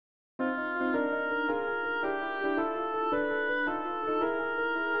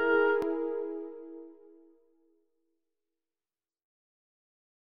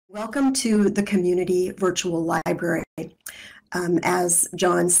Welcome to the Community Virtual Library. As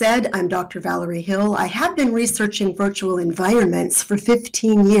John said, I'm Dr. Valerie Hill. I have been researching virtual environments for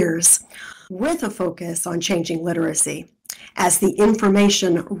 15 years with a focus on changing literacy as the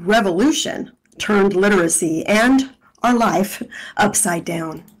information revolution turned literacy and our life upside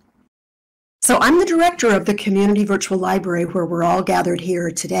down. So I'm the director of the Community Virtual Library where we're all gathered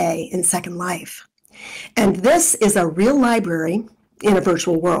here today in Second Life. And this is a real library in a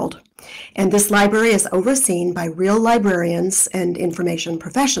virtual world. And this library is overseen by real librarians and information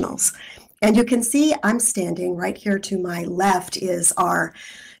professionals. And you can see I'm standing right here to my left is our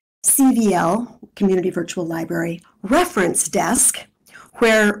CVL, Community Virtual Library, reference desk,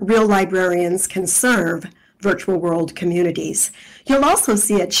 where real librarians can serve virtual world communities. You'll also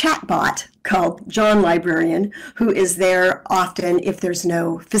see a chat bot called John Librarian, who is there often if there's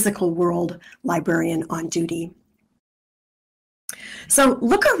no physical world librarian on duty. So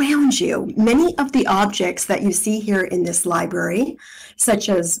look around you. Many of the objects that you see here in this library, such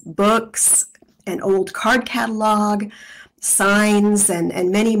as books, an old card catalog, signs,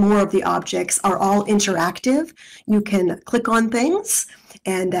 and many more of the objects are all interactive. You can click on things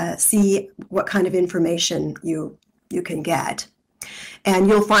and see what kind of information you can get. And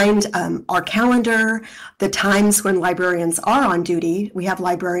you'll find our calendar, the times when librarians are on duty. We have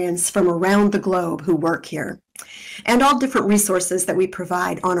librarians from around the globe who work here. And all different resources that we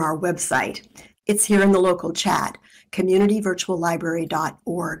provide on our website. It's here in the local chat,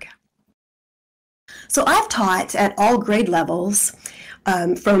 communityvirtuallibrary.org. So I've taught at all grade levels,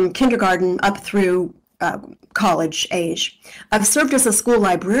 from kindergarten up through college age. I've served as a school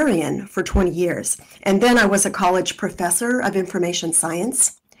librarian for 20 years, and then I was a college professor of information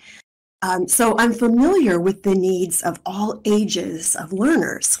science. So I'm familiar with the needs of all ages of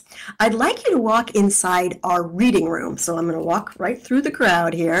learners. I'd like you to walk inside our reading room. So I'm going to walk right through the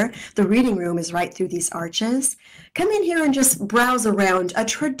crowd here. The reading room is right through these arches. Come in here and just browse around a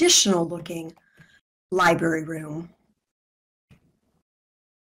traditional looking library room.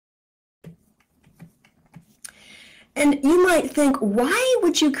 And you might think, why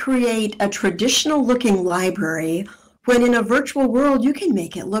would you create a traditional looking library when in a virtual world you can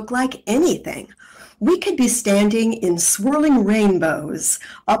make it look like anything? We could be standing in swirling rainbows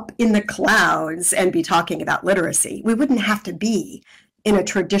up in the clouds and be talking about literacy. We wouldn't have to be in a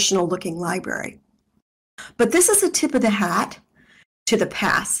traditional looking library. But this is a tip of the hat to the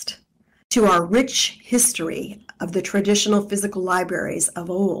past, to our rich history of the traditional physical libraries of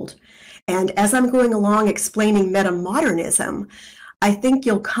old. And as I'm going along explaining Metamodernism, I think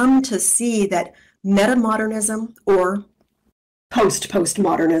you'll come to see that Metamodernism, or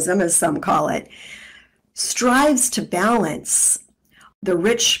post-postmodernism as some call it, strives to balance the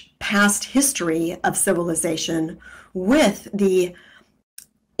rich past history of civilization with the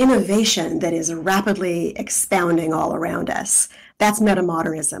innovation that is rapidly expounding all around us. That's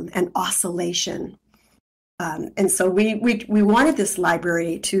Metamodernism and oscillation. And so we wanted this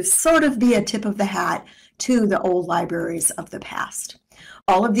library to sort of be a tip of the hat to the old libraries of the past.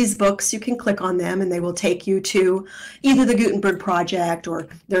 All of these books, you can click on them and they will take you to either the Gutenberg Project, or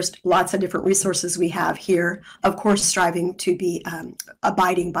there's lots of different resources we have here, of course, striving to be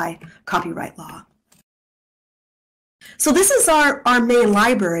abiding by copyright law. So this is our main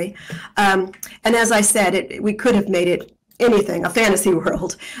library. And as I said, we could have made it anything, a fantasy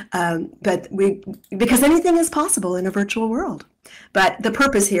world, but because anything is possible in a virtual world. But the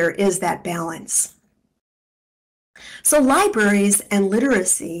purpose here is that balance. So libraries and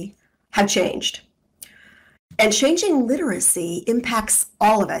literacy have changed. And changing literacy impacts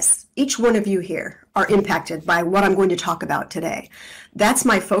all of us. Each one of you here are impacted by what I'm going to talk about today. That's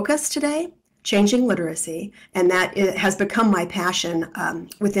my focus today, changing literacy, and that has become my passion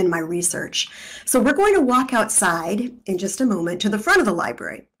within my research. So we're going to walk outside in just a moment to the front of the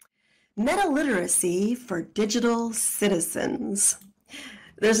library. Metaliteracy for digital citizens.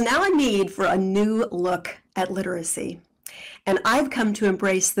 There's now a need for a new look at literacy. And I've come to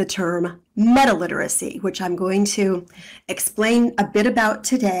embrace the term metaliteracy, which I'm going to explain a bit about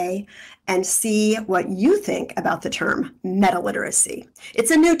today and see what you think about the term metaliteracy.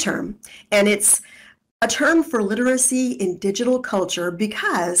 It's a new term, and it's a term for literacy in digital culture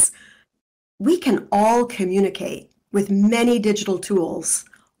because we can all communicate with many digital tools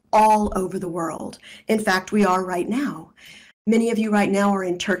all over the world. In fact, we are right now. Many of you right now are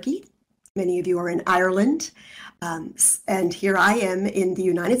in Turkey. Many of you are in Ireland. And here I am in the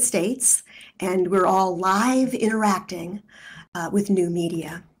United States, and we're all live interacting with new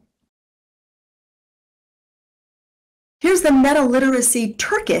media. Here's the metaliteracy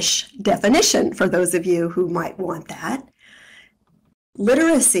Turkish definition for those of you who might want that.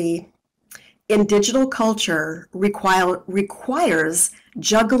 Literacy in digital culture requires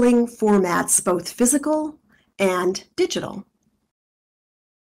juggling formats, both physical and digital.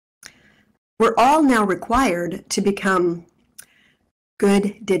 We're all now required to become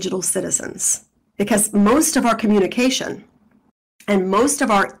good digital citizens because most of our communication and most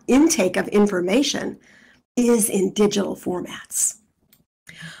of our intake of information is in digital formats.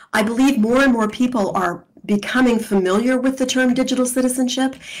 I believe more and more people are becoming familiar with the term digital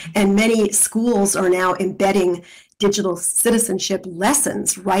citizenship, and many schools are now embedding digital citizenship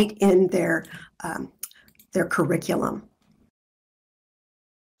lessons right in their curriculum.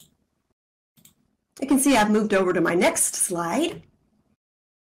 You can see I've moved over to my next slide.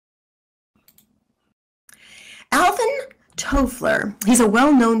 Alvin Toffler, he's a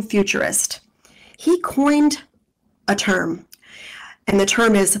well-known futurist. He coined a term, and the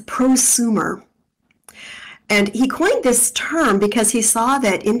term is prosumer. And he coined this term because he saw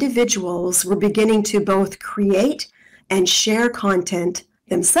that individuals were beginning to both create and share content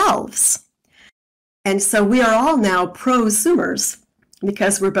themselves. And so we are all now prosumers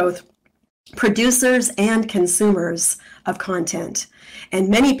because we're both producers and consumers of content. And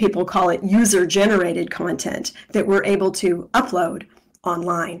many people call it user-generated content that we're able to upload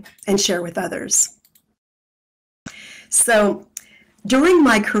online and share with others. So during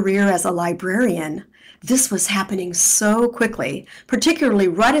my career as a librarian, this was happening so quickly, particularly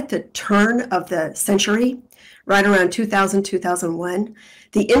right at the turn of the century, right around 2000, 2001.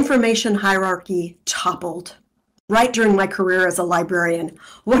 The information hierarchy toppled right during my career as a librarian.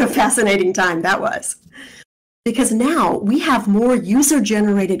 What a fascinating time that was. Because now we have more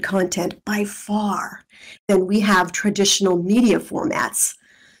user-generated content by far than we have traditional media formats,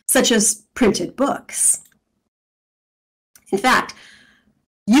 such as printed books. In fact,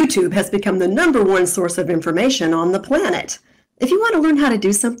 YouTube has become the #1 source of information on the planet. If you want to learn how to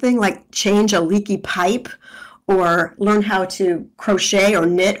do something like change a leaky pipe or learn how to crochet or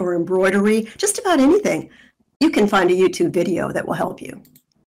knit or embroidery, just about anything, you can find a YouTube video that will help you.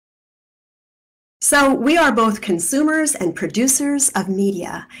 So we are both consumers and producers of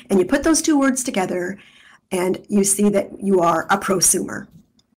media, and you put those two words together and you see that you are a prosumer.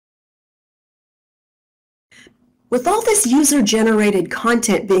 With all this user-generated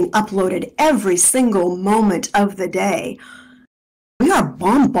content being uploaded every single moment of the day, we are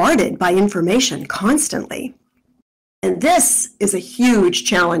bombarded by information constantly. And this is a huge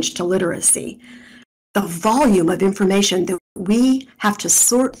challenge to literacy. The volume of information that we have to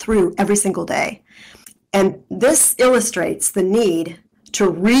sort through every single day. And this illustrates the need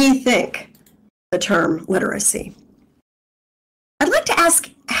to rethink the term literacy. I'd like to ask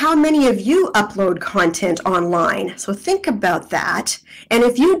how many of you upload content online. So think about that. And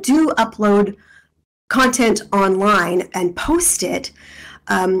if you do upload content online and post it,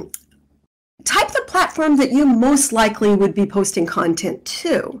 type the platform that you most likely would be posting content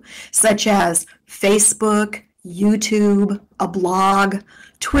to, such as Facebook, YouTube, a blog,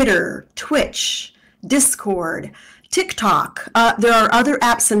 Twitter, Twitch, Discord, TikTok. There are other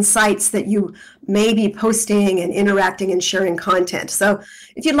apps and sites that you may be posting and interacting and sharing content. So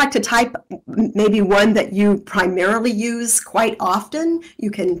if you'd like to type maybe one that you primarily use quite often, you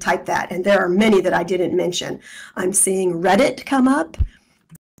can type that. And there are many that I didn't mention. I'm seeing Reddit come up.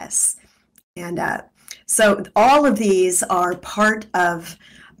 Yes. And so all of these are part of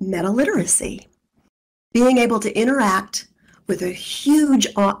metaliteracy. Being able to interact with a huge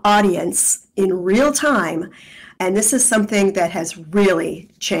audience in real time. And this is something that has really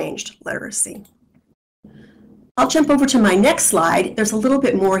changed literacy. I'll jump over to my next slide. There's a little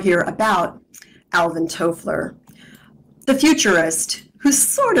bit more here about Alvin Toffler, the futurist who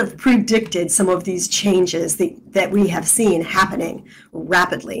sort of predicted some of these changes that we have seen happening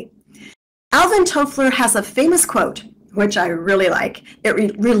rapidly. Alvin Toffler has a famous quote, which I really like.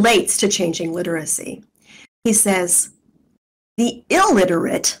 It relates to changing literacy. He says, "The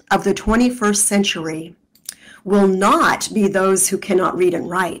illiterate of the 21st century will not be those who cannot read and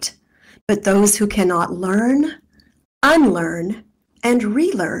write, but those who cannot learn, unlearn, and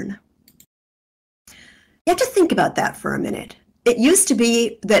relearn." You have to think about that for a minute. It used to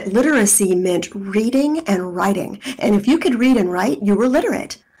be that literacy meant reading and writing, and if you could read and write, you were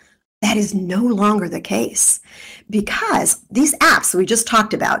literate. That is no longer the case because these apps we just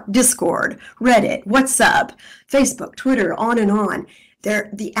talked about, Discord, Reddit, WhatsApp, Facebook, Twitter, on and on,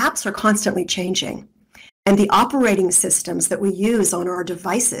 the apps are constantly changing. And the operating systems that we use on our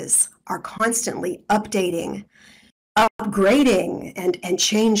devices are constantly updating, upgrading, and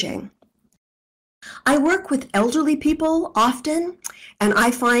changing. I work with elderly people often, and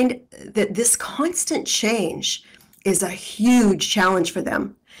I find that this constant change is a huge challenge for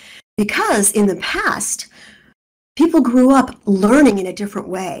them, because in the past, people grew up learning in a different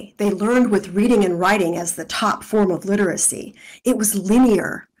way. They learned with reading and writing as the top form of literacy. It was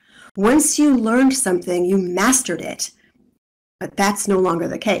linear. Once you learned something, you mastered it. But that's no longer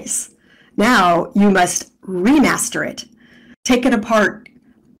the case. Now you must remaster it, take it apart,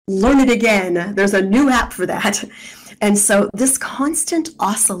 learn it again. There's a new app for that. And so this constant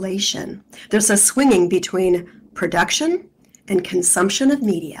oscillation, there's a swinging between production and consumption of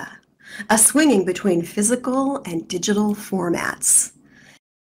media, a swinging between physical and digital formats.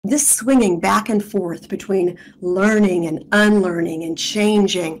 This swinging back and forth between learning and unlearning and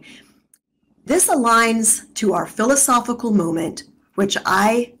changing, this aligns to our philosophical moment, which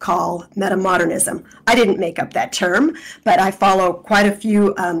I call metamodernism. I didn't make up that term, but I follow quite a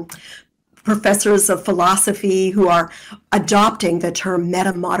few professors of philosophy who are adopting the term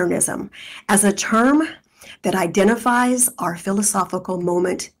metamodernism as a term that identifies our philosophical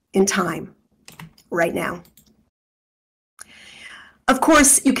moment in time right now. Of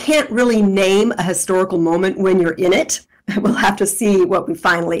course, you can't really name a historical moment when you're in it. We'll have to see what we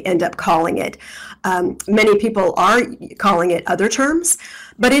finally end up calling it. Many people are calling it other terms,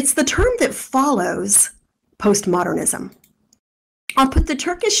 but it's the term that follows postmodernism. I'll put the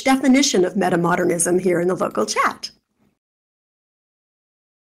Turkish definition of metamodernism here in the local chat.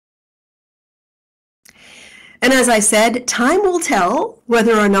 And as I said, time will tell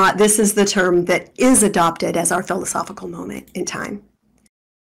whether or not this is the term that is adopted as our philosophical moment in time.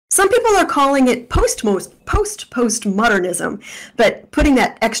 Some people are calling it post-postmodernism, but putting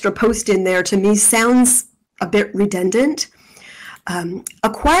that extra post in there to me sounds a bit redundant.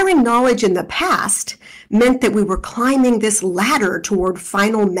 Acquiring knowledge in the past meant that we were climbing this ladder toward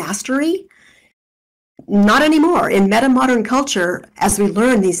final mastery. Not anymore. In metamodern culture, as we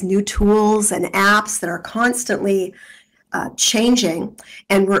learn these new tools and apps that are constantly changing,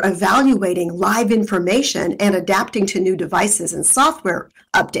 and we're evaluating live information and adapting to new devices and software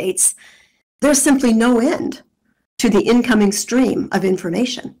updates, there's simply no end to the incoming stream of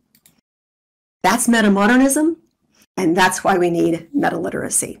information. That's metamodernism, and that's why we need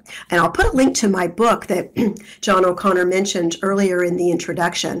metaliteracy. And I'll put a link to my book that John O'Connor mentioned earlier in the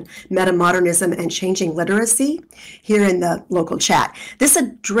introduction, Metamodernism and Changing Literacy, here in the local chat. This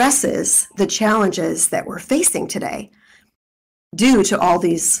addresses the challenges that we're facing today due to all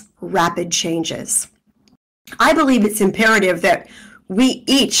these rapid changes. I believe it's imperative that we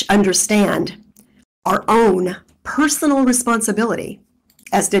each understand our own personal responsibility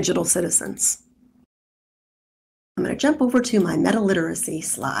as digital citizens. I'm going to jump over to my metaliteracy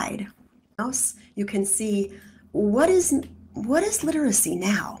slide. You can see what is literacy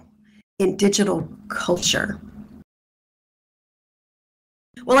now in digital culture.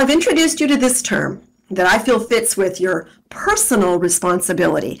 Well, I've introduced you to this term that I feel fits with your personal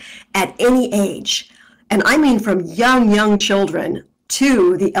responsibility at any age. And I mean from young children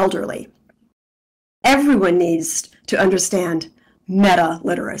to the elderly. Everyone needs to understand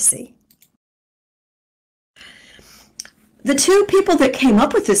meta-literacy. The two people that came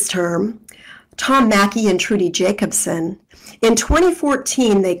up with this term, Tom Mackey and Trudy Jacobson, in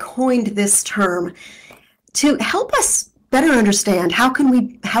 2014, they coined this term to help us better understand how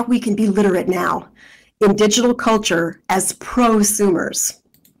we can be literate now in digital culture as prosumers.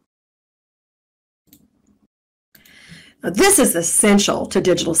 This is essential to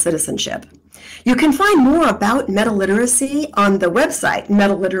digital citizenship. You can find more about metaliteracy on the website,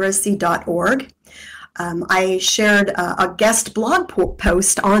 metaliteracy.org. I shared a guest blog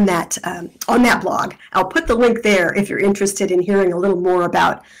post on that blog. I'll put the link there if you're interested in hearing a little more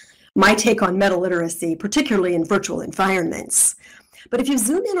about my take on metaliteracy, particularly in virtual environments. But if you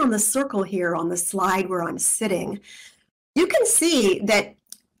zoom in on the circle here on the slide where I'm sitting, you can see that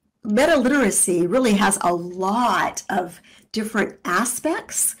metaliteracy really has a lot of different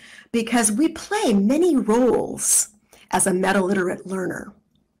aspects because we play many roles as a metaliterate learner,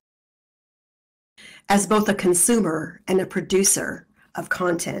 as both a consumer and a producer of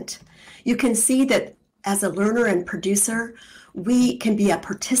content. You can see that as a learner and producer, we can be a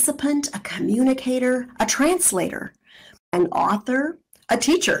participant, a communicator, a translator, an author, a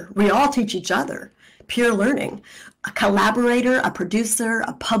teacher. We all teach each other. Peer learning, a collaborator, a producer,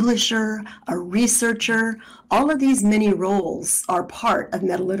 a publisher, a researcher. All of these many roles are part of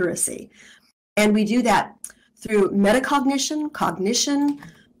metaliteracy. And we do that through metacognition, cognition,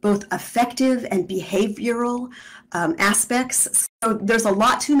 both affective and behavioral aspects. So there's a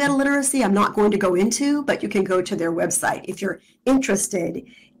lot to metaliteracy I'm not going to go into, but you can go to their website if you're interested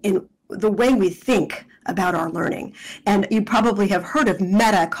in the way we think about our learning. And you probably have heard of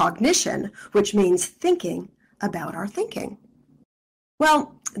metacognition, which means thinking about our thinking?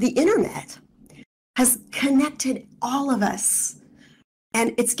 Well, the internet has connected all of us,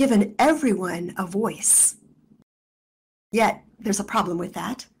 and it's given everyone a voice. Yet, there's a problem with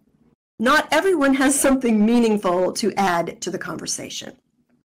that. Not everyone has something meaningful to add to the conversation.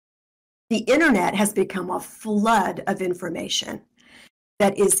 The internet has become a flood of information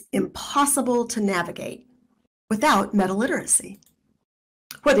that is impossible to navigate without metaliteracy,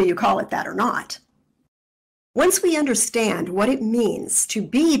 whether you call it that or not. Once we understand what it means to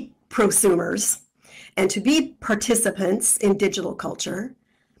be prosumers and to be participants in digital culture,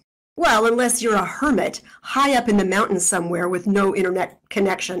 well, unless you're a hermit high up in the mountains somewhere with no internet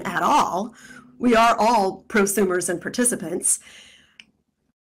connection at all, we are all prosumers and participants.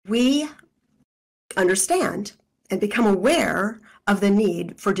 We understand and become aware of the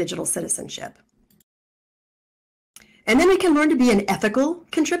need for digital citizenship. And then we can learn to be an ethical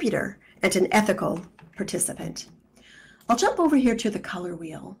contributor and an ethical participant. I'll jump over here to the color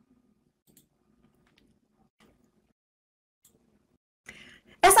wheel.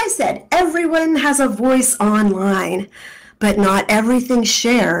 As I said, everyone has a voice online, but not everything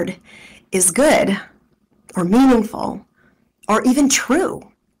shared is good or meaningful or even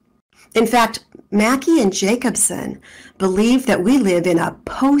true. In fact, Mackey and Jacobson believe that we live in a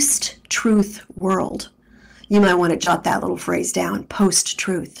post-truth world. You might want to jot that little phrase down,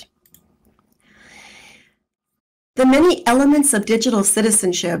 post-truth. The many elements of digital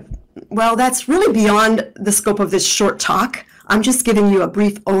citizenship, well, that's really beyond the scope of this short talk. I'm just giving you a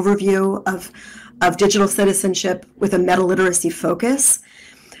brief overview of digital citizenship with a metaliteracy focus.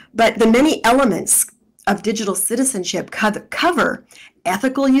 But the many elements of digital citizenship cover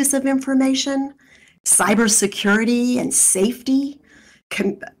ethical use of information, cybersecurity and safety,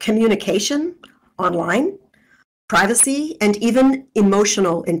 communication online, privacy, and even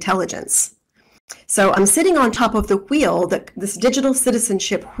emotional intelligence. So I'm sitting on top of the wheel, this digital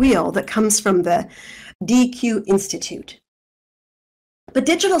citizenship wheel that comes from the DQ Institute. But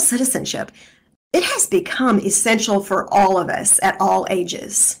digital citizenship, it has become essential for all of us at all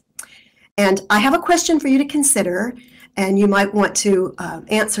ages. And I have a question for you to consider, and you might want to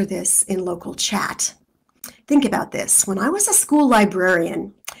answer this in local chat. Think about this. When I was a school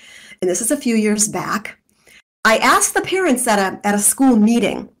librarian, and this is a few years back, I asked the parents at a school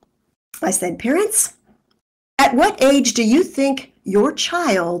meeting, I said, parents, at what age do you think your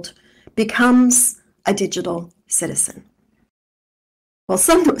child becomes a digital citizen? Well,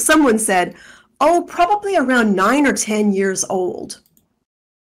 someone said, oh, probably around 9 or 10 years old.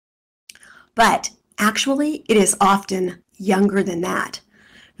 But actually, it is often younger than that.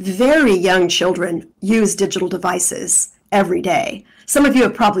 Very young children use digital devices every day. Some of you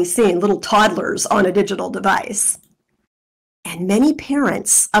have probably seen little toddlers on a digital device. And many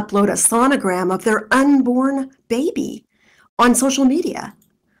parents upload a sonogram of their unborn baby on social media.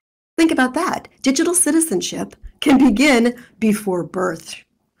 Think about that. Digital citizenship can begin before birth.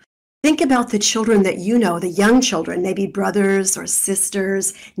 Think about the children that you know, the young children, maybe brothers or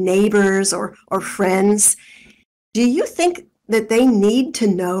sisters, neighbors or friends. Do you think that they need to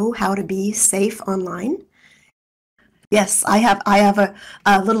know how to be safe online? Yes, I have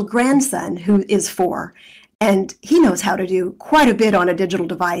a little grandson who is 4, and he knows how to do quite a bit on a digital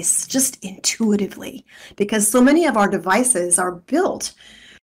device, just intuitively, because so many of our devices are built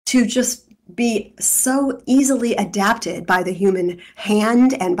to just be so easily adapted by the human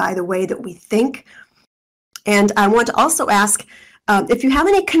hand and by the way that we think. And I want to also ask if you have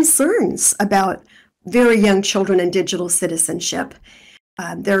any concerns about very young children and digital citizenship.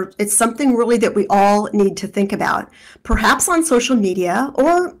 It's something really that we all need to think about, perhaps on social media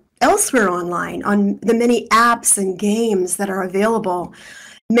or elsewhere online, on the many apps and games that are available,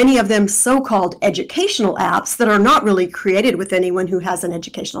 many of them so-called educational apps that are not really created with anyone who has an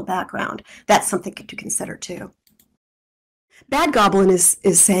educational background. That's something to consider too. Bad Goblin is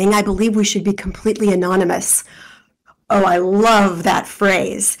saying, I believe we should be completely anonymous. Oh, I love that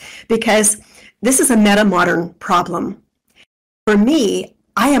phrase, because this is a meta-modern problem. For me,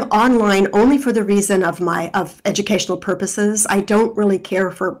 I am online only for the reason of educational purposes. I don't really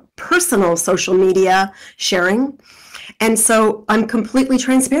care for personal social media sharing. And so I'm completely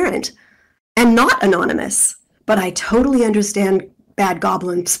transparent and not anonymous. But I totally understand Bad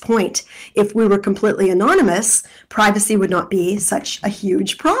Goblin's point. If we were completely anonymous, privacy would not be such a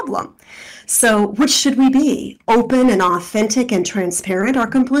huge problem. So which should we be? Open and authentic and transparent, or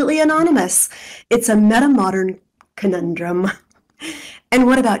completely anonymous? It's a meta-modern conundrum. And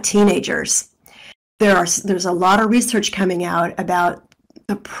what about teenagers? There's a lot of research coming out about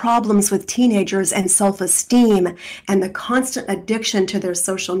the problems with teenagers and self-esteem and the constant addiction to their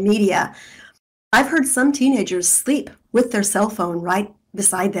social media. I've heard some teenagers sleep with their cell phone right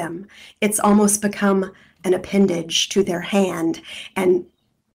beside them. It's almost become an appendage to their hand, and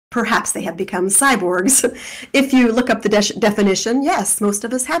perhaps they have become cyborgs. If you look up the definition, yes, most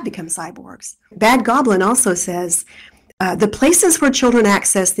of us have become cyborgs. Bad Goblin also says, the places where children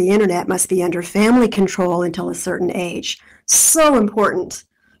access the internet must be under family control until a certain age. So important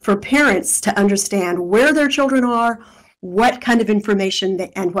for parents to understand where their children are, what kind of information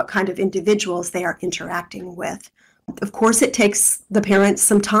and what kind of individuals they are interacting with. Of course, it takes the parents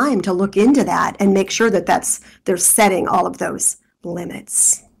some time to look into that and make sure that they're setting all of those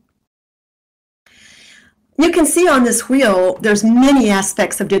limits. You can see on this wheel, there's many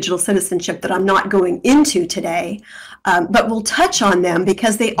aspects of digital citizenship that I'm not going into today, but we'll touch on them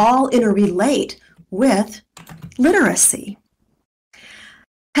because they all interrelate with literacy.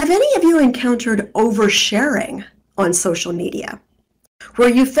 Have any of you encountered oversharing on social media, where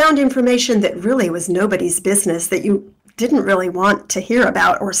you found information that really was nobody's business, that you didn't really want to hear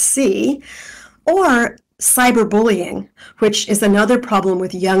about or see, or cyberbullying, which is another problem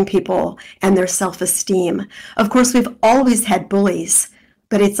with young people and their self-esteem? Of course, we've always had bullies,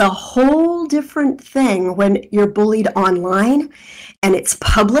 but it's a whole different thing when you're bullied online and it's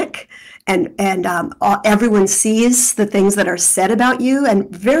public and everyone sees the things that are said about you, and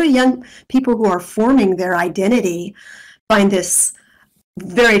very young people who are forming their identity find this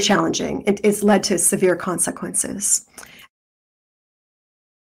very challenging. It's led to severe consequences.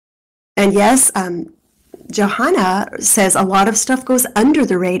 And yes, Johanna says a lot of stuff goes under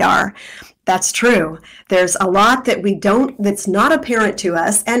the radar. That's true. There's a lot that that's not apparent to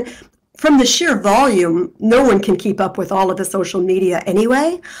us. And from the sheer volume, no one can keep up with all of the social media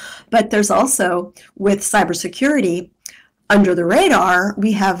anyway. But there's also, with cybersecurity, under the radar,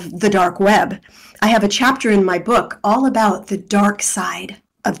 we have the dark web. I have a chapter in my book all about the dark side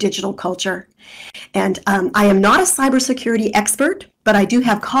of digital culture. And I am not a cybersecurity expert, but I do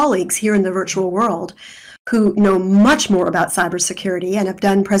have colleagues here in the virtual world who know much more about cybersecurity and have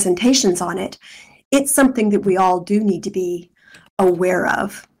done presentations on it. It's something that we all do need to be aware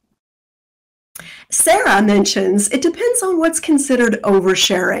of. Sarah mentions it depends on what's considered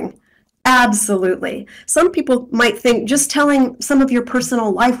oversharing. Absolutely. Some people might think just telling some of your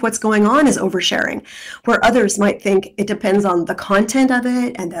personal life what's going on is oversharing, where others might think it depends on the content of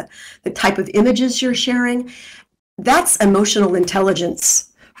it and the type of images you're sharing. That's emotional intelligence.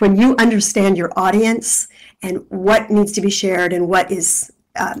 When you understand your audience and what needs to be shared and what is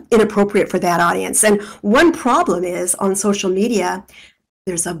inappropriate for that audience. And one problem is on social media,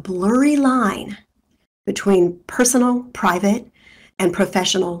 there's a blurry line between personal, private, and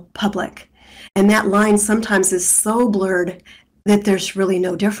professional, public. And that line sometimes is so blurred that there's really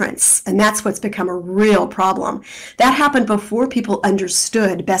no difference. And that's what's become a real problem. That happened before people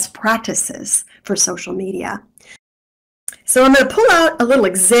understood best practices for social media. So I'm going to pull out a little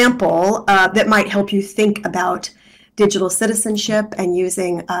example that might help you think about digital citizenship and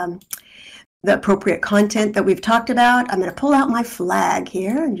using the appropriate content that we've talked about. I'm going to pull out my flag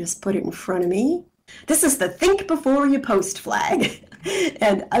here and just put it in front of me. This is the Think Before You Post flag.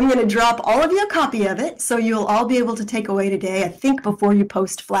 And I'm going to drop all of you a copy of it so you'll all be able to take away today a Think Before You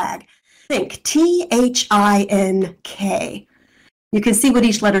Post flag. Think, T-H-I-N-K. You can see what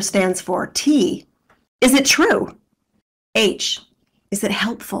each letter stands for. T, is it true? H, is it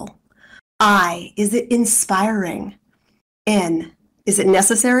helpful? I, is it inspiring? N, is it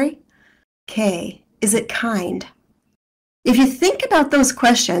necessary? K, is it kind? If you think about those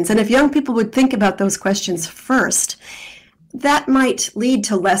questions, and if young people would think about those questions first, that might lead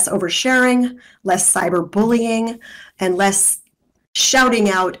to less oversharing, less cyberbullying, and less shouting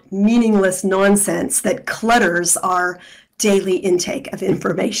out meaningless nonsense that clutters our daily intake of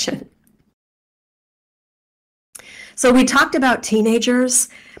information. So we talked about teenagers.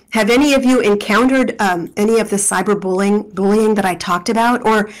 Have any of you encountered any of the cyberbullying that I talked about,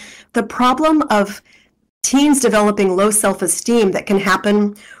 or the problem of teens developing low self-esteem that can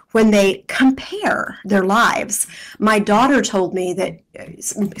happen when they compare their lives? My daughter told me that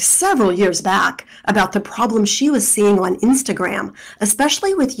several years back about the problem she was seeing on Instagram,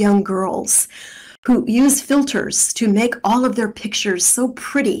 especially with young girls who use filters to make all of their pictures so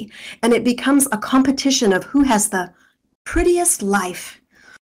pretty, and it becomes a competition of who has the prettiest life.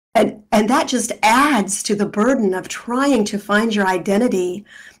 And that just adds to the burden of trying to find your identity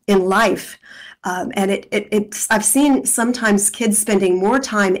in life. And I've seen sometimes kids spending more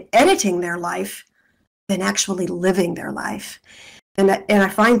time editing their life than actually living their life. And I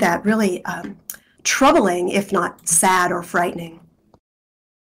find that really troubling, if not sad or frightening.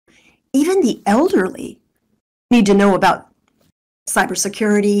 Even the elderly need to know about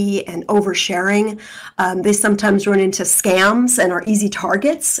cybersecurity and oversharing. They sometimes run into scams and are easy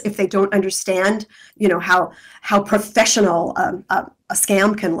targets if they don't understand, how professional a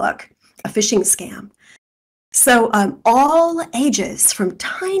scam can look, a phishing scam. So all ages, from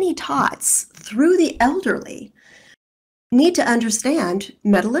tiny tots through the elderly, need to understand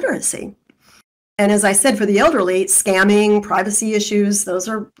metaliteracy. And as I said, for the elderly, scamming, privacy issues, those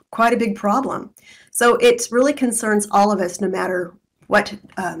are quite a big problem. So it really concerns all of us, no matter what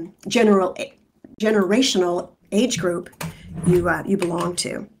generational age group you belong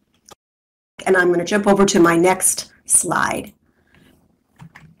to. And I'm going to jump over to my next slide.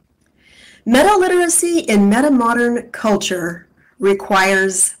 Metaliteracy in metamodern culture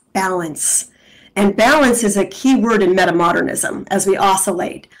requires balance. And balance is a key word in metamodernism as we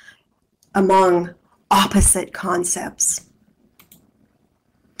oscillate among opposite concepts.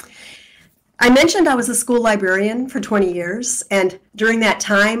 I mentioned I was a school librarian for 20 years, and during that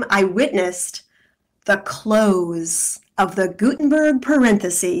time I witnessed the close of the Gutenberg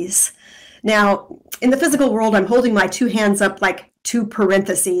parentheses. Now, in the physical world, I'm holding my two hands up like two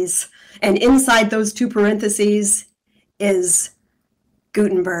parentheses, and inside those two parentheses is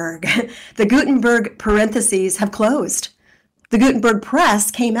Gutenberg. The Gutenberg parentheses have closed. The Gutenberg press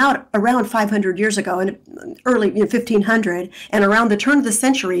came out around 500 years ago, in early 1500, and around the turn of the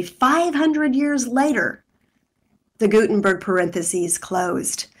century, 500 years later, the Gutenberg parentheses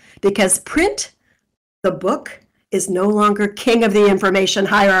closed, because print, the book, is no longer king of the information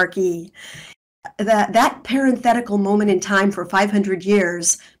hierarchy. That parenthetical moment in time for 500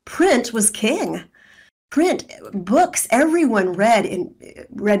 years, print was king. Print, books, everyone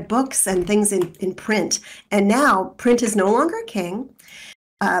read books and things in print, and now print is no longer king.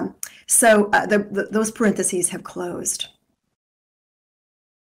 Those parentheses have closed.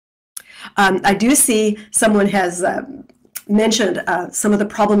 I do see someone has mentioned some of the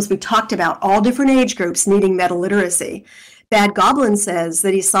problems we talked about, all different age groups needing metaliteracy. Bad Goblin says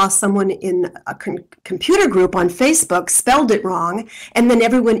that he saw someone in a computer group on Facebook spelled it wrong, and then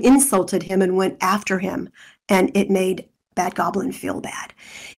everyone insulted him and went after him, and it made Bad Goblin feel bad.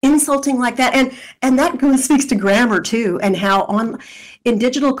 Insulting like that, and that speaks to grammar too, and how in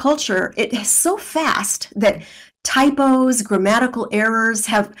digital culture it is so fast that typos, grammatical errors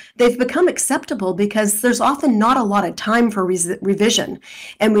they've become acceptable because there's often not a lot of time for revision,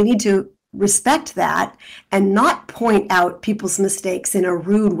 and we need to respect that and not point out people's mistakes in a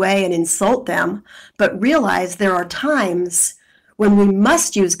rude way and insult them, but realize there are times when we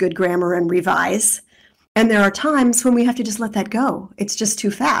must use good grammar and revise, and there are times when we have to just let that go. It's just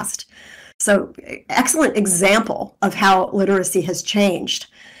too fast. So, excellent example of how literacy has changed.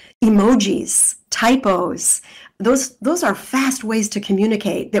 Emojis, typos, those are fast ways to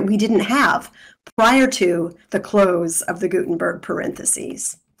communicate that we didn't have prior to the close of the Gutenberg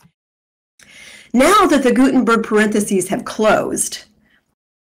parentheses. Now that the Gutenberg parentheses have closed,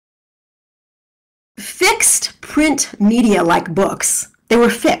 fixed print media like books, they were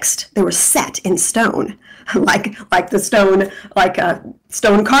fixed, they were set in stone, like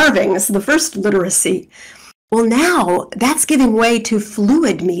stone carvings, the first literacy. Well, now that's giving way to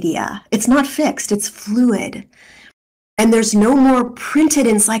fluid media. It's not fixed, it's fluid. And there's no more printed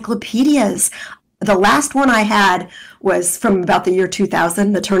encyclopedias. The last one I had was from about the year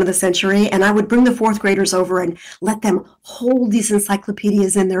 2000, the turn of the century, and I would bring the fourth graders over and let them hold these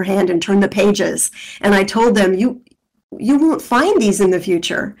encyclopedias in their hand and turn the pages. And I told them, you won't find these in the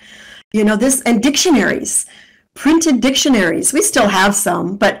future. And dictionaries, printed dictionaries. We still have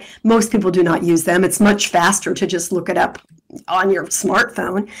some, but most people do not use them. It's much faster to just look it up on your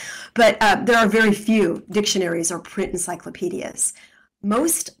smartphone. But there are very few dictionaries or print encyclopedias.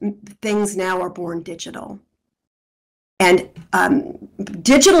 Most things now are born digital. And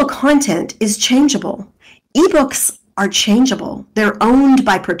digital content is changeable. Ebooks are changeable. They're owned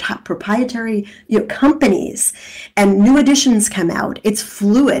by proprietary companies, and new editions come out. It's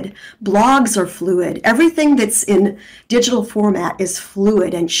fluid. Blogs are fluid. Everything that's in digital format is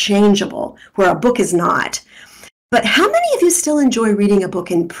fluid and changeable, where a book is not. But how many of you still enjoy reading a book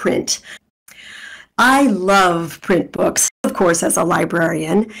in print? I love print books, of course, as a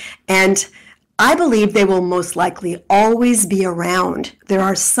librarian, and I believe they will most likely always be around. There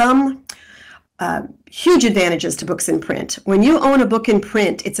are some huge advantages to books in print. When you own a book in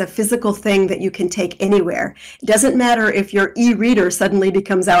print, it's a physical thing that you can take anywhere. It doesn't matter if your e-reader suddenly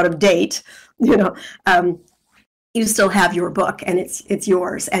becomes out of date, you still have your book and it's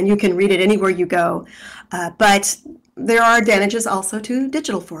yours, and you can read it anywhere you go. But there are advantages also to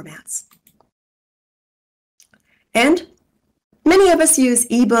digital formats. And Many of us use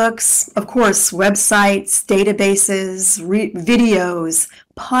ebooks, of course, websites, databases, videos,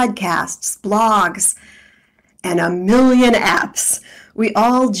 podcasts, blogs, and a million apps. We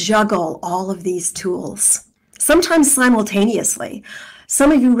all juggle all of these tools, sometimes simultaneously.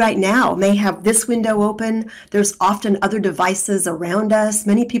 Some of you right now may have this window open. There's often other devices around us.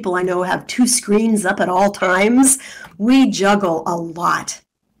 Many people I know have 2 screens up at all times. We juggle a lot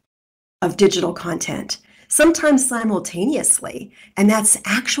of digital content, sometimes simultaneously, and that's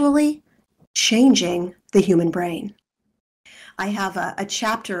actually changing the human brain. I have a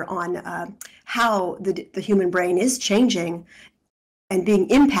chapter on how the human brain is changing and being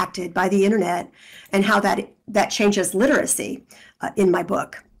impacted by the internet, and how that changes literacy in my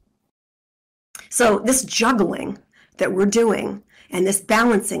book. So this juggling that we're doing and this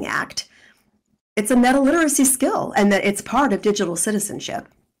balancing act, it's a metaliteracy skill, and that it's part of digital citizenship.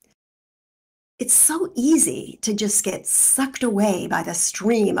 It's so easy to just get sucked away by the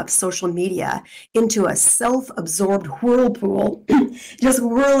stream of social media into a self-absorbed whirlpool, just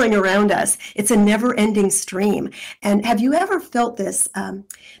whirling around us. It's a never-ending stream. And have you ever felt this,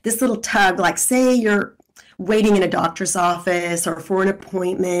 this little tug, like say you're waiting in a doctor's office or for an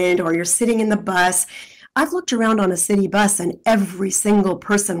appointment, or you're sitting in the bus. I've looked around on a city bus and every single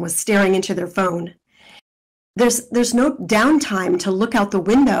person was staring into their phone. There's no downtime to look out the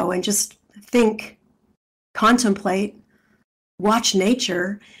window and just think, contemplate, watch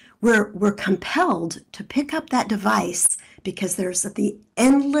nature. We're compelled to pick up that device because there's the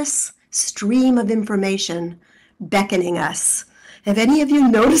endless stream of information beckoning us. Have any of you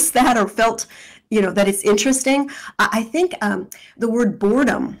noticed that or felt, that it's interesting? I think the word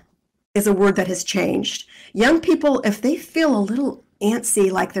boredom is a word that has changed. Young people, if they feel a little antsy,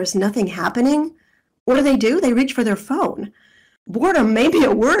 like there's nothing happening, what do? They reach for their phone. Boredom may be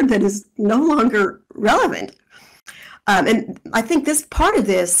a word that is no longer relevant. And I think this part of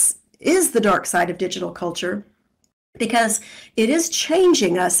this is the dark side of digital culture, because it is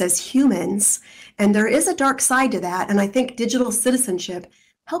changing us as humans, and there is a dark side to that. And I think digital citizenship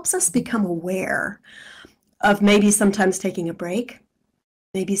helps us become aware of maybe sometimes taking a break,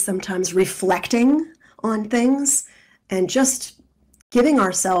 maybe sometimes reflecting on things, and just giving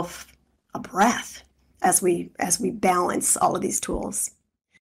ourselves a breath as we balance all of these tools.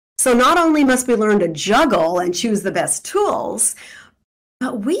 So not only must we learn to juggle and choose the best tools,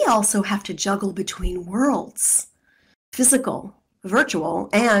 but we also have to juggle between worlds, physical, virtual,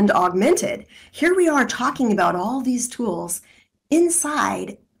 and augmented. Here we are talking about all these tools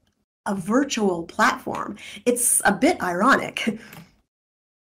inside a virtual platform. It's a bit ironic.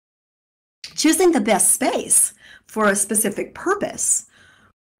 Choosing the best space for a specific purpose,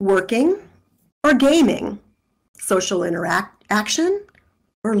 working or gaming, social interaction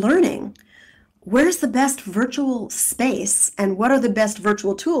or learning. Where's the best virtual space, and what are the best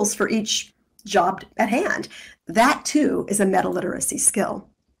virtual tools for each job at hand? That too is a metaliteracy skill.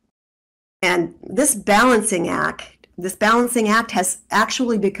 And this balancing act has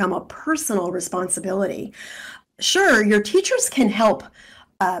actually become a personal responsibility. Sure, your teachers can help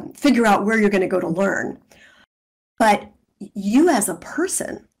figure out where you're going to go to learn, but you as a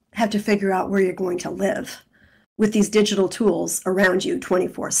person have to figure out where you're going to live with these digital tools around you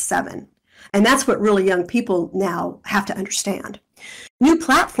 24/7. And that's what really young people now have to understand. New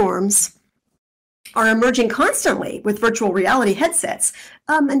platforms are emerging constantly with virtual reality headsets.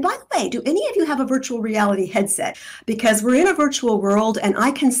 And by the way, do any of you have a virtual reality headset? Because we're in a virtual world, and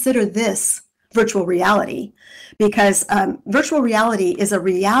I consider this virtual reality, because virtual reality is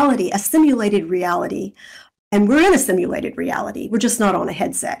a simulated reality. And we're in a simulated reality. We're just not on a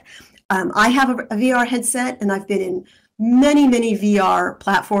headset. I have a VR headset, and I've been in many, many VR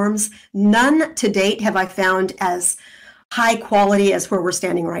platforms. None to date have I found as high quality as where we're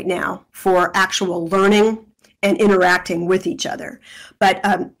standing right now for actual learning and interacting with each other. But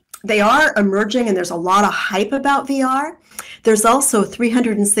they are emerging, and there's a lot of hype about VR. There's also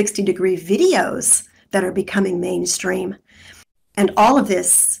 360-degree videos that are becoming mainstream. And all of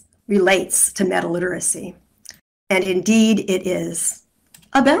this relates to metaliteracy. And indeed, it is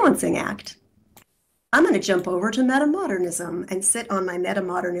a balancing act. I'm going to jump over to Metamodernism and sit on my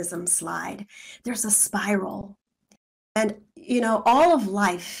Metamodernism slide. There's a spiral. And, all of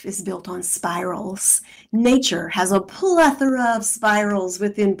life is built on spirals. Nature has a plethora of spirals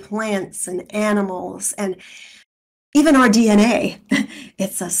within plants and animals, and even our DNA.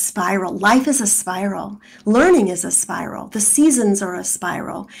 It's a spiral. Life is a spiral. Learning is a spiral. The seasons are a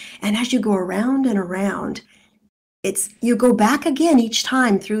spiral. And as you go around and around, you go back again each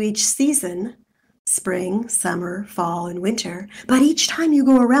time through each season, spring, summer, fall, and winter. But each time you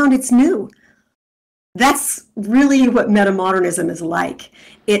go around, it's new. That's really what metamodernism is like.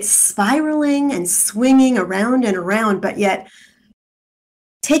 It's spiraling and swinging around and around, but yet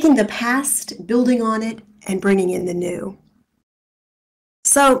taking the past, building on it, and bringing in the new.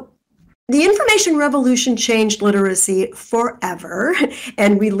 So the information revolution changed literacy forever,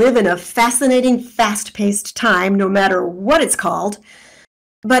 and we live in a fascinating, fast-paced time, no matter what it's called.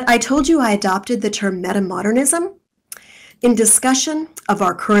 But I told you I adopted the term metamodernism in discussion of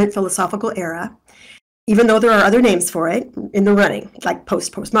our current philosophical era, even though there are other names for it in the running, like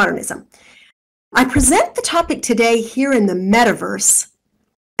postmodernism. I present the topic today here in the Metaverse,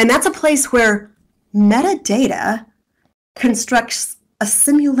 and that's a place where metadata constructs a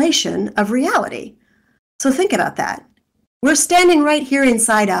simulation of reality. So think about that. We're standing right here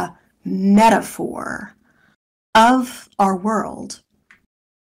inside a metaphor of our world.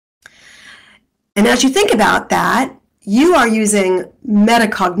 And as you think about that, you are using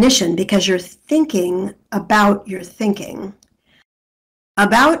metacognition because you're thinking about your thinking.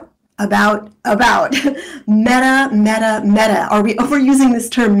 About. Meta. Are we overusing this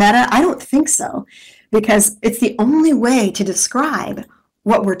term meta? I don't think so, because it's the only way to describe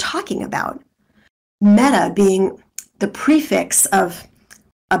what we're talking about. Meta being the prefix of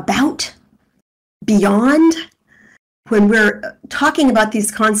about, beyond. When we're talking about these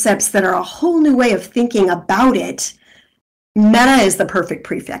concepts that are a whole new way of thinking about it, meta is the perfect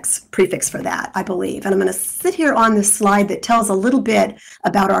prefix for that, I believe. And I'm going to sit here on this slide that tells a little bit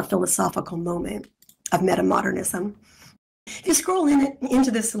about our philosophical moment of metamodernism. If you scroll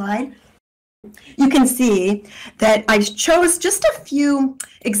into this slide, you can see that I chose just a few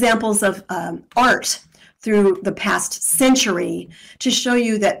examples of art through the past century to show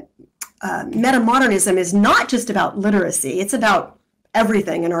you that metamodernism is not just about literacy, it's about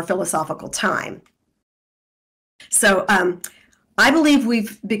everything in our philosophical time. So I believe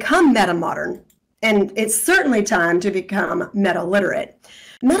we've become metamodern, and it's certainly time to become meta-literate.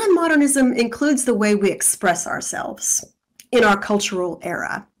 Metamodernism includes the way we express ourselves in our cultural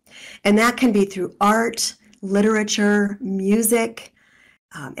era, and that can be through art, literature, music,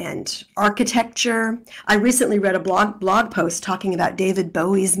 and architecture. I recently read a blog post talking about David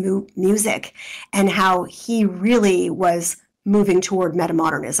Bowie's music and how he really was moving toward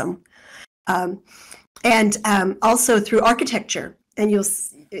metamodernism. And also through architecture. And you'll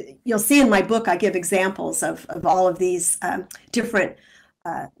see in my book, I give examples of all of these different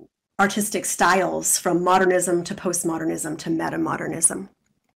artistic styles, from modernism to postmodernism to metamodernism.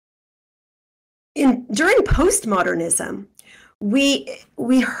 During postmodernism,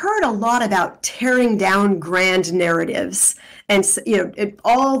 we heard a lot about tearing down grand narratives and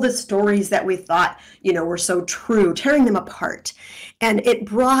all the stories that we thought were so true, tearing them apart. And it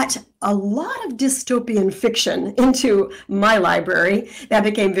brought a lot of dystopian fiction into my library that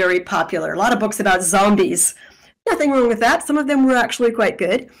became very popular. A lot of books about zombies. Nothing wrong with that. Some of them were actually quite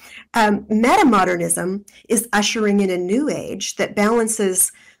good. Metamodernism is ushering in a new age that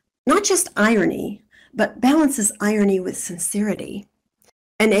balances not just irony, but balances irony with sincerity.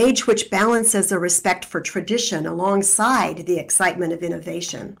 An age which balances a respect for tradition alongside the excitement of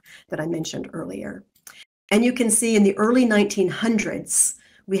innovation that I mentioned earlier. And you can see in the early 1900s,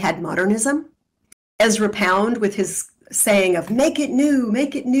 we had modernism. Ezra Pound with his saying of make it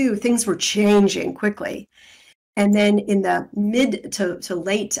new, things were changing quickly. And then in the mid to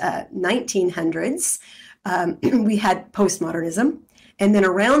late 1900s, we had postmodernism. And then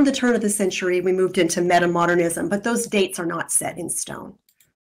around the turn of the century, we moved into metamodernism, but those dates are not set in stone.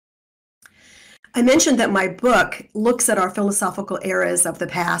 I mentioned that my book looks at our philosophical eras of the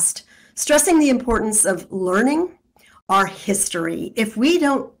past, stressing the importance of learning our history. If we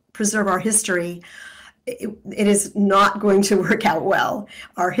don't preserve our history, it is not going to work out well.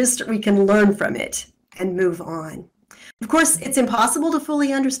 Our history, we can learn from it and move on. Of course, it's impossible to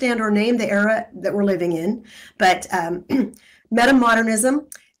fully understand or name the era that we're living in, but metamodernism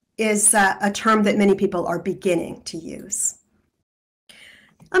is a term that many people are beginning to use.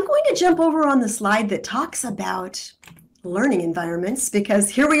 I'm going to jump over on the slide that talks about learning environments, because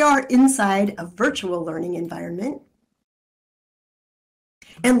here we are inside a virtual learning environment.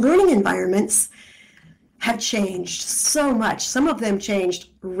 And learning environments have changed so much. Some of them changed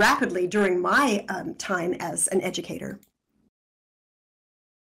rapidly during my time as an educator.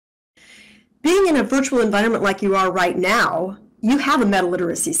 Being in a virtual environment like you are right now, you have a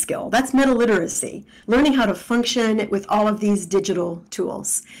metaliteracy skill. That's metaliteracy, learning how to function with all of these digital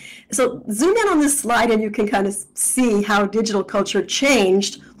tools. So zoom in on this slide and you can kind of see how digital culture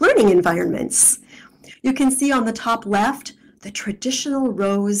changed learning environments. You can see on the top left the traditional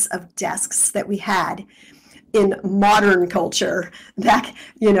rows of desks that we had. in modern culture, back,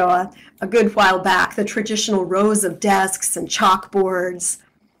 a good while back, the traditional rows of desks and chalkboards.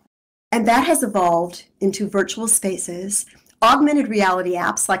 And that has evolved into virtual spaces, augmented reality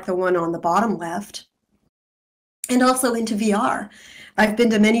apps like the one on the bottom left, and also into VR. I've been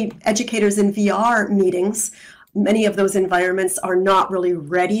to many educators in VR meetings. Many of those environments are not really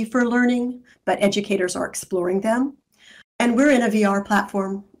ready for learning, but educators are exploring them. And we're in a VR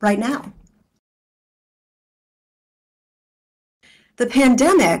platform right now. The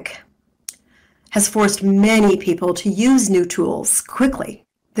pandemic has forced many people to use new tools quickly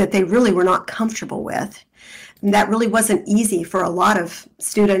that they really were not comfortable with. And that really wasn't easy for a lot of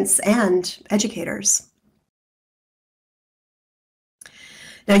students and educators.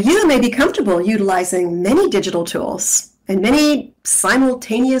 Now, you may be comfortable utilizing many digital tools and many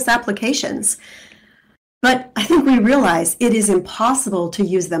simultaneous applications, but I think we realize it is impossible to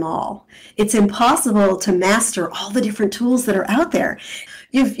use them all. It's impossible to master all the different tools that are out there.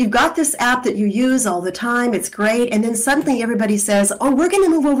 You've got this app that you use all the time, it's great, and then suddenly everybody says, oh, we're going to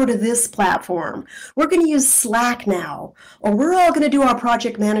move over to this platform. We're going to use Slack now, or we're all going to do our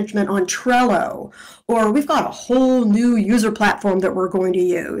project management on Trello, or we've got a whole new user platform that we're going to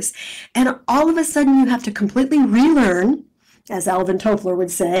use. And all of a sudden you have to completely relearn, as Alvin Toffler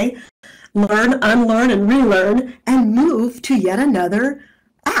would say, learn, unlearn, and relearn, and move to yet another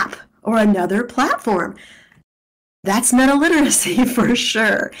app or another platform. That's metaliteracy for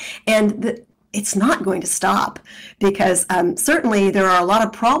sure. And it's not going to stop, because certainly there are a lot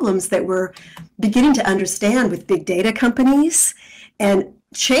of problems that we're beginning to understand with big data companies, and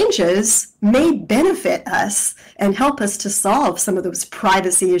changes may benefit us and help us to solve some of those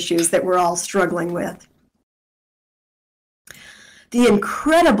privacy issues that we're all struggling with. The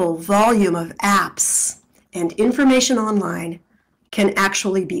incredible volume of apps and information online can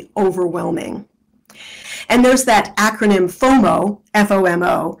actually be overwhelming. And there's that acronym FOMO,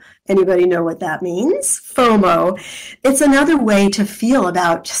 F-O-M-O. Anybody know what that means? FOMO. It's another way to feel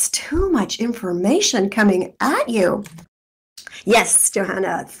about just too much information coming at you. Yes,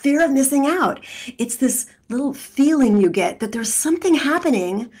 Johanna, fear of missing out. It's this little feeling you get that there's something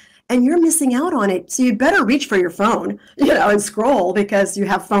happening and you're missing out on it. So you better reach for your phone, and scroll because you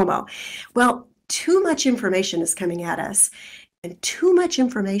have FOMO. Well, too much information is coming at us, and too much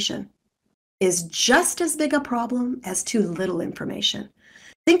information is just as big a problem as too little information.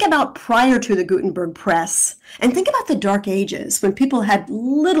 Think about prior to the Gutenberg press, and think about the Dark Ages when people had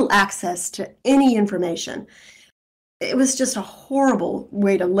little access to any information. It was just a horrible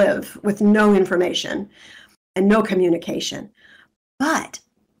way to live with no information and no communication. But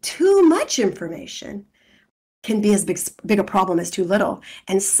too much information can be as big a problem as too little.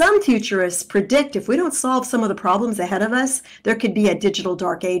 And some futurists predict if we don't solve some of the problems ahead of us, there could be a digital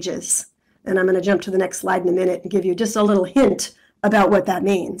Dark Ages. And I'm going to jump to the next slide in a minute and give you just a little hint about what that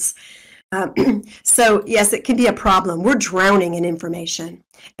means. So yes, it can be a problem. We're drowning in information,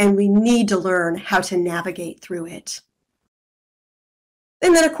 and we need to learn how to navigate through it.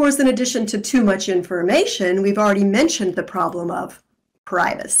 And then, of course, in addition to too much information, we've already mentioned the problem of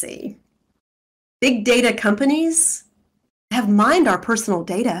privacy. Big data companies have mined our personal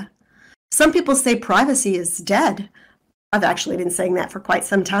data. Some people say privacy is dead. I've actually been saying that for quite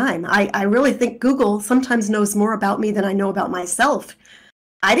some time. I really think Google sometimes knows more about me than I know about myself.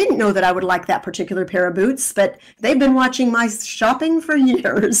 I didn't know that I would like that particular pair of boots, but they've been watching my shopping for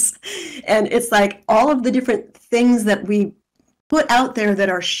years. And it's like all of the different things that we put out there that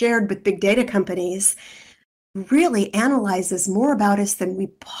are shared with big data companies really analyzes more about us than we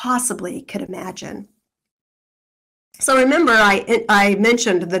possibly could imagine. So remember, I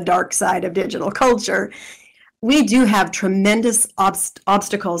mentioned the dark side of digital culture. We do have tremendous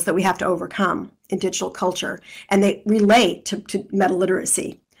obstacles that we have to overcome in digital culture, and they relate to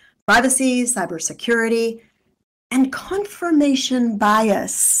metaliteracy, privacy, cybersecurity, and confirmation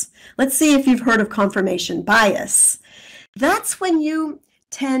bias. Let's see if you've heard of confirmation bias. That's when you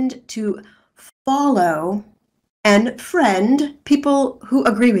tend to follow and friend people who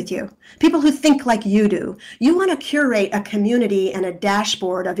agree with you, people who think like you do. You want to curate a community and a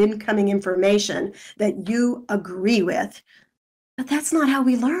dashboard of incoming information that you agree with. But that's not how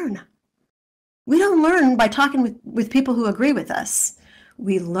we learn. We don't learn by talking with people who agree with us.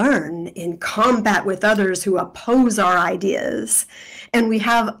 We learn in combat with others who oppose our ideas. And we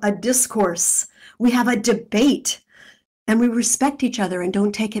have a discourse. We have a debate. And we respect each other and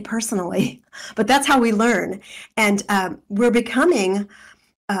don't take it personally. But that's how we learn. And we're becoming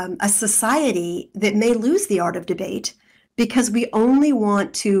a society that may lose the art of debate because we only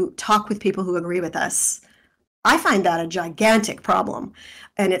want to talk with people who agree with us. I find that a gigantic problem,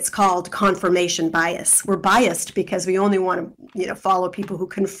 and it's called confirmation bias. We're biased because we only want to, follow people who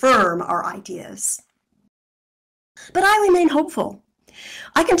confirm our ideas. But I remain hopeful.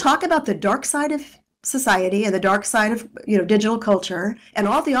 I can talk about the dark side of society and the dark side of, digital culture and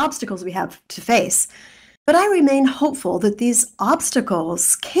all the obstacles we have to face. But I remain hopeful that these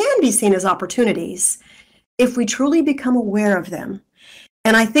obstacles can be seen as opportunities if we truly become aware of them.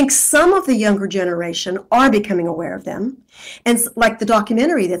 And I think some of the younger generation are becoming aware of them. And like the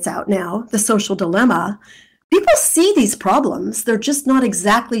documentary that's out now, The Social Dilemma, people see these problems. They're just not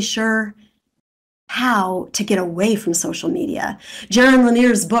exactly sure how to get away from social media. Jaron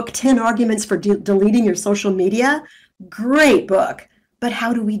Lanier's book, 10 Arguments for Deleting Your Social Media, great book. But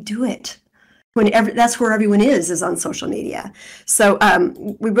how do we do it? That's where everyone is on social media. So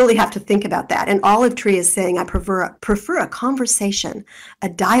we really have to think about that. And Olive Tree is saying, I prefer a conversation, a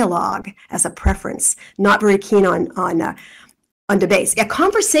dialogue as a preference, not very keen on debates. A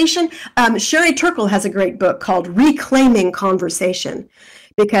conversation, Sherry Turkle has a great book called Reclaiming Conversation,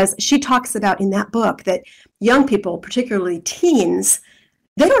 because she talks about in that book that young people, particularly teens,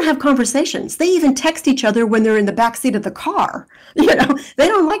 they don't have conversations. They even text each other when they're in the backseat of the car. They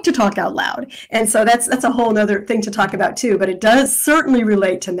don't like to talk out loud. And so that's a whole other thing to talk about too, but it does certainly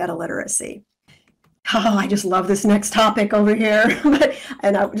relate to metaliteracy. Oh, I just love this next topic over here.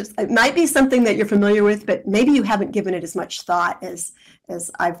 It might be something that you're familiar with, but maybe you haven't given it as much thought as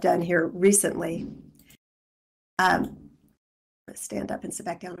I've done here recently. Let's stand up and sit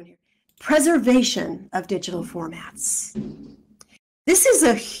back down on here. Preservation of digital formats. This is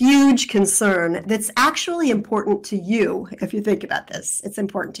a huge concern that's actually important to you. If you think about this, it's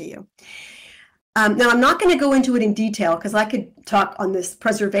important to you. Now, I'm not going to go into it in detail because I could talk on this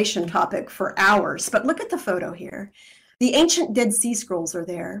preservation topic for hours, but look at the photo here. The ancient Dead Sea Scrolls are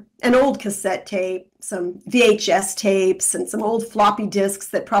there, an old cassette tape, some VHS tapes, and some old floppy disks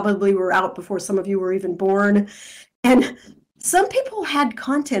that probably were out before some of you were even born. And some people had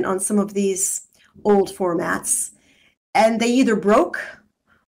content on some of these old formats, and they either broke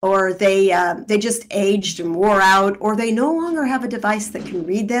or they just aged and wore out, or they no longer have a device that can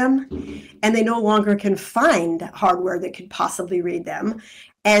read them, and they no longer can find hardware that could possibly read them,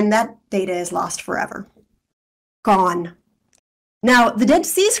 and that data is lost forever. Gone. Now, the Dead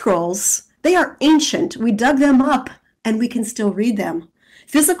Sea Scrolls, they are ancient. We dug them up, and we can still read them.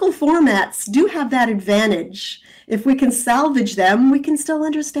 Physical formats do have that advantage. If we can salvage them, we can still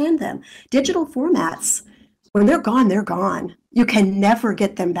understand them. Digital formats, when they're gone, they're gone. You can never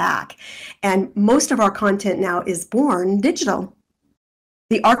get them back. And most of our content now is born digital.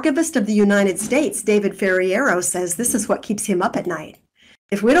 The archivist of the United States, David Ferriero, says this is what keeps him up at night.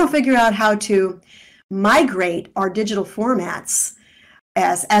 If we don't figure out how to migrate our digital formats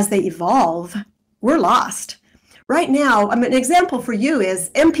as they evolve, we're lost. Right now, an example for you is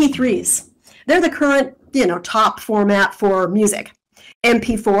MP3s. They're the current, top format for music.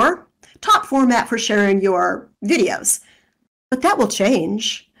 MP4, top format for sharing your videos. But that will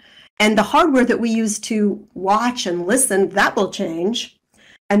change. And the hardware that we use to watch and listen, that will change.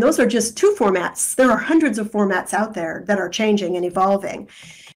 And those are just two formats. There are hundreds of formats out there that are changing and evolving.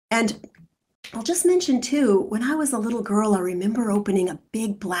 And I'll just mention too, when I was a little girl, I remember opening a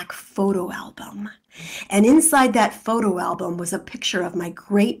big black photo album. And inside that photo album was a picture of my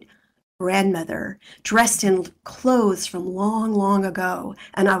great grandmother dressed in clothes from long, long ago,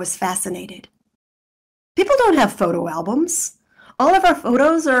 and I was fascinated. People don't have photo albums. All of our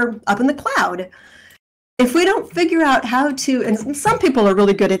photos are up in the cloud. If we don't figure out how to, and some people are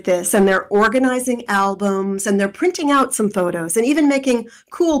really good at this, and they're organizing albums, and they're printing out some photos, and even making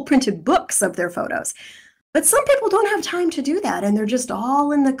cool printed books of their photos. But some people don't have time to do that, and they're just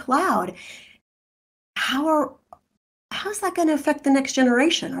all in the cloud. How's that going to affect the next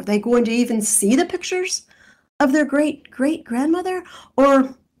generation? Are they going to even see the pictures of their great-great-grandmother?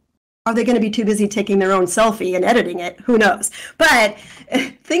 Or are they going to be too busy taking their own selfie and editing it? Who knows? But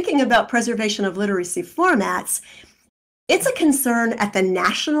thinking about preservation of literacy formats, it's a concern at the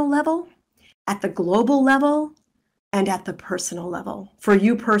national level, at the global level, and at the personal level, for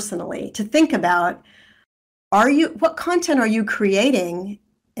you personally, to think about, what content are you creating,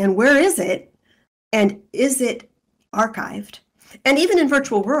 and where is it, and is it archived? And even in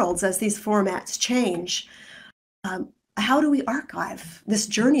virtual worlds, as these formats change, how do we archive this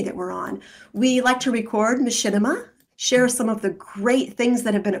journey that we're on? We like to record Machinima, share some of the great things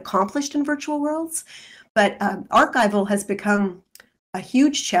that have been accomplished in virtual worlds, but archival has become a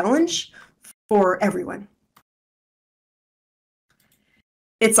huge challenge for everyone.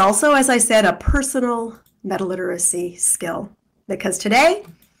 It's also, as I said, a personal metaliteracy skill, because today,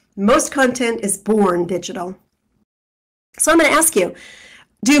 most content is born digital. So I'm going to ask you,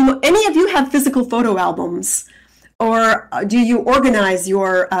 do any of you have physical photo albums? Or do you organize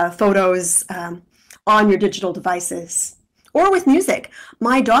your photos on your digital devices? Or with music?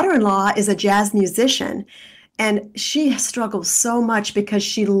 My daughter-in-law is a jazz musician, and she struggles so much because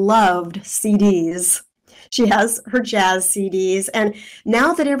she loved CDs. She has her jazz CDs, and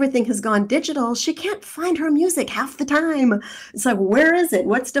now that everything has gone digital, she can't find her music half the time. It's like, where is it?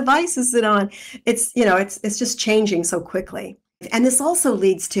 What device is it on? It's, you know, it's just changing so quickly. And this also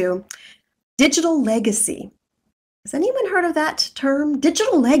leads to digital legacy. Has anyone heard of that term?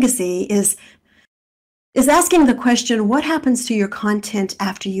 Digital legacy is asking the question, what happens to your content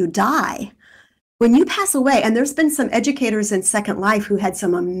after you die? When you pass away, and there's been some educators in Second Life who had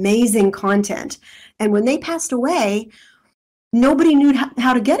some amazing content, and when they passed away, nobody knew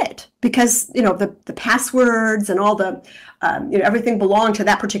how to get it because, you know, the passwords and all the, you know, everything belonged to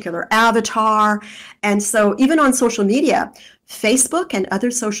that particular avatar. And so even on social media, Facebook and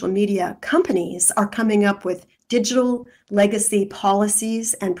other social media companies are coming up with digital legacy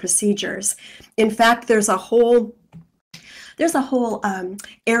policies and procedures. In fact, there's a whole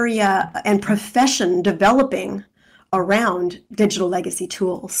area and profession developing around digital legacy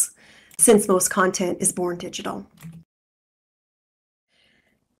tools, since most content is born digital.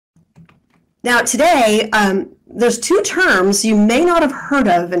 Now today, there's two terms you may not have heard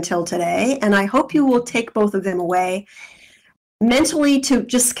of until today, and I hope you will take both of them away mentally to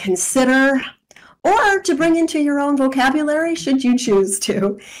just consider, or to bring into your own vocabulary should you choose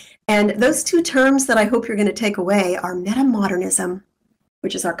to. And those two terms that I hope you're going to take away are Metamodernism,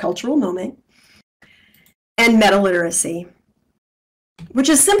 which is our cultural moment, and Metaliteracy, which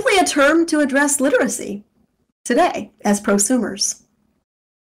is simply a term to address literacy today as prosumers.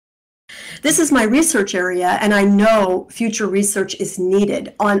 This is my research area, and I know future research is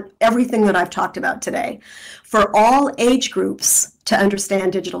needed on everything that I've talked about today for all age groups to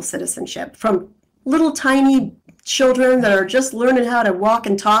understand digital citizenship, from little tiny children that are just learning how to walk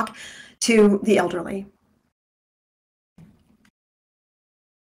and talk to the elderly.